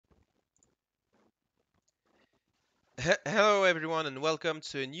Hello everyone and welcome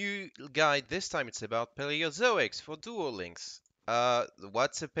to a new guide. This time it's about Paleozoics for Duel Links.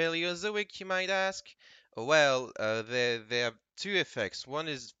 What's a Paleozoic, you might ask? Well, there are two effects. One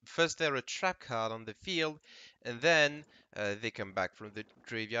is first they're a trap card on the field, and then they come back from the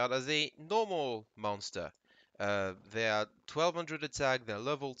graveyard as a normal monster. They are 1200 attack, they're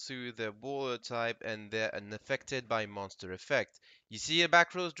level 2, they're water type, and they're unaffected by monster effect. You see a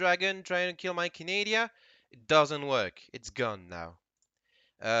backrow dragon trying to kill my Canadia? It doesn't work. It's gone now.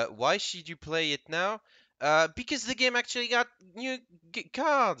 Why should you play it now? Because the game actually got new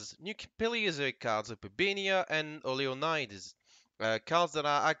cards, new Paleozoic cards, Opibenia and Oleonides. Cards that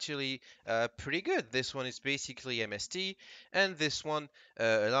are actually pretty good. This one is basically MST, and this one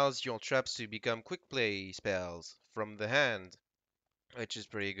allows your traps to become quick play spells from the hand, which is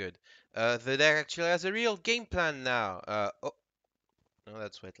pretty good. The deck actually has a real game plan now. Oh, no,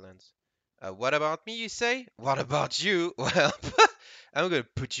 that's wetlands. What about me, you say? What about you? Well, I'm gonna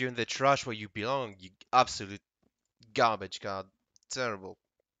put you in the trash where you belong, you absolute garbage card. Terrible.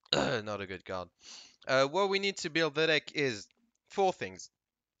 Not a good card. What we need to build the deck is four things.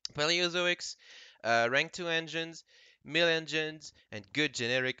 Paleozoics, rank 2 engines, mill engines, and good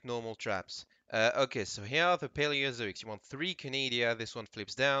generic normal traps. Okay, so here are the Paleozoics. You want 3 Canadia, this one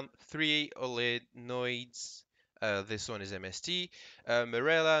flips down, 3 Olenoids, this one is MST,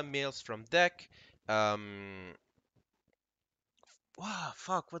 Morella, mills from deck, um, wow,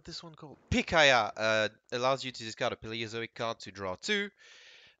 fuck, what this one called? Pikaya allows you to discard a Paleozoic card to draw 2.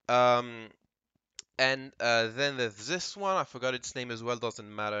 Um, and then there's this one. I forgot its name as well.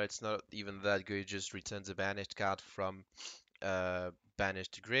 Doesn't matter. It's not even that good. It just returns a banished card from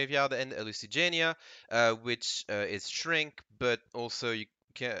banished graveyard. And Elucigenia, which is shrink, but also you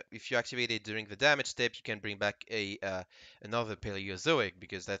can, if you activate it during the damage step, you can bring back a another Paleozoic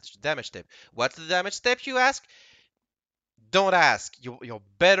because that's the damage step. What's the damage step, you ask? Don't ask. You're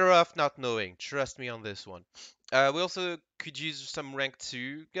better off not knowing. Trust me on this one. We also could use some rank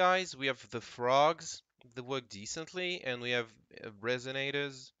 2 guys. We have the frogs that work decently, and we have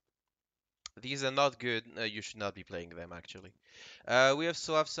resonators. These are not good. You should not be playing them actually. We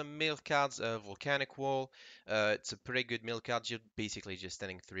also have some mill cards. Volcanic Wall. It's a pretty good mill card. You're basically just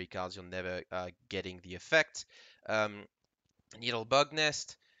standing 3 cards. You're never getting the effect. Needle Bug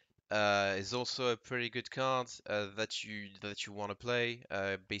Nest is also a pretty good card that you want to play.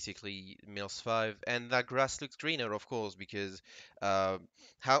 Basically, mills 5, and that grass looks greener, of course, because uh,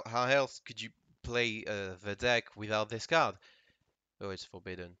 how else could you play the deck without this card? Oh, it's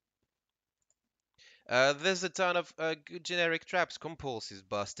forbidden. There's a ton of good generic traps. Compulse is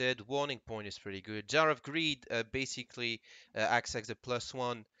busted. Warning Point is pretty good. Jar of Greed basically acts as a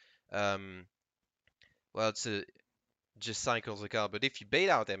 +1. Um, well, it's a just cycles the card. But if you bait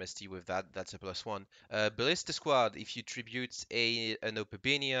out MST with that, that's a +1. Ballista Squad, if you tribute an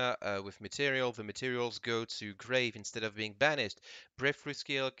Opibenia with material, the materials go to grave instead of being banished. Breaththrough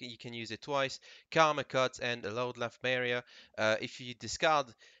skill, you can use it twice. Karma Cut and a Loud Laugh Barrier. If you discard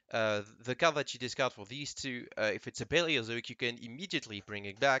the card that you discard for these two, if it's a Paleozoic, you can immediately bring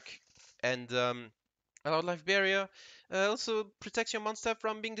it back. And Life Barrier also protects your monster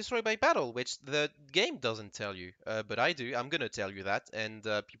from being destroyed by battle, which the game doesn't tell you, but I do. I'm gonna tell you that, and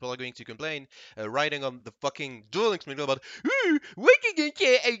people are going to complain, writing on the fucking Duel Links manual about, "Ooh, why did you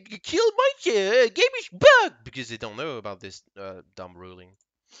kill my game is bug?" Because they don't know about this dumb ruling.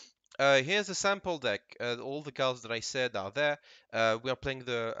 Here's a sample deck. All the cards that I said are there. We are playing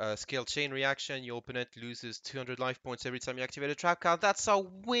the scale chain reaction. Your opponent loses 200 life points every time you activate a trap card. That's our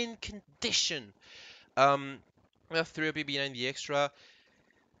win condition. We have 3 OP behind the extra.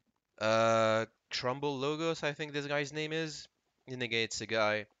 Crumble Logos, I think this guy's name is. He negates a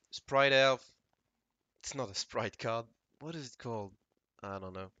guy. Sprite Elf. It's not a sprite card. What is it called? I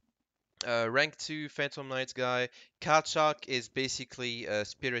don't know. Rank 2 Phantom Knights guy. Card Shark is basically a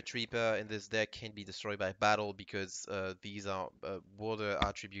Spirit Reaper in this deck, can be destroyed by battle because these are water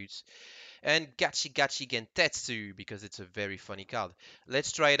attributes. And Gachi Gachi Gentetsu because it's a very funny card.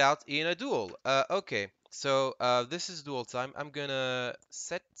 Let's try it out in a duel. Okay, so this is duel time. I'm gonna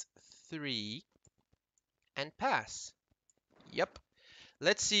set 3 and pass. Yep.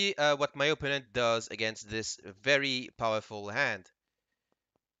 Let's see what my opponent does against this very powerful hand.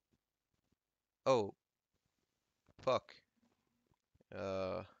 Oh, fuck.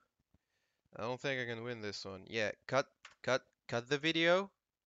 Uh, I don't think I can win this one. Yeah, cut the video.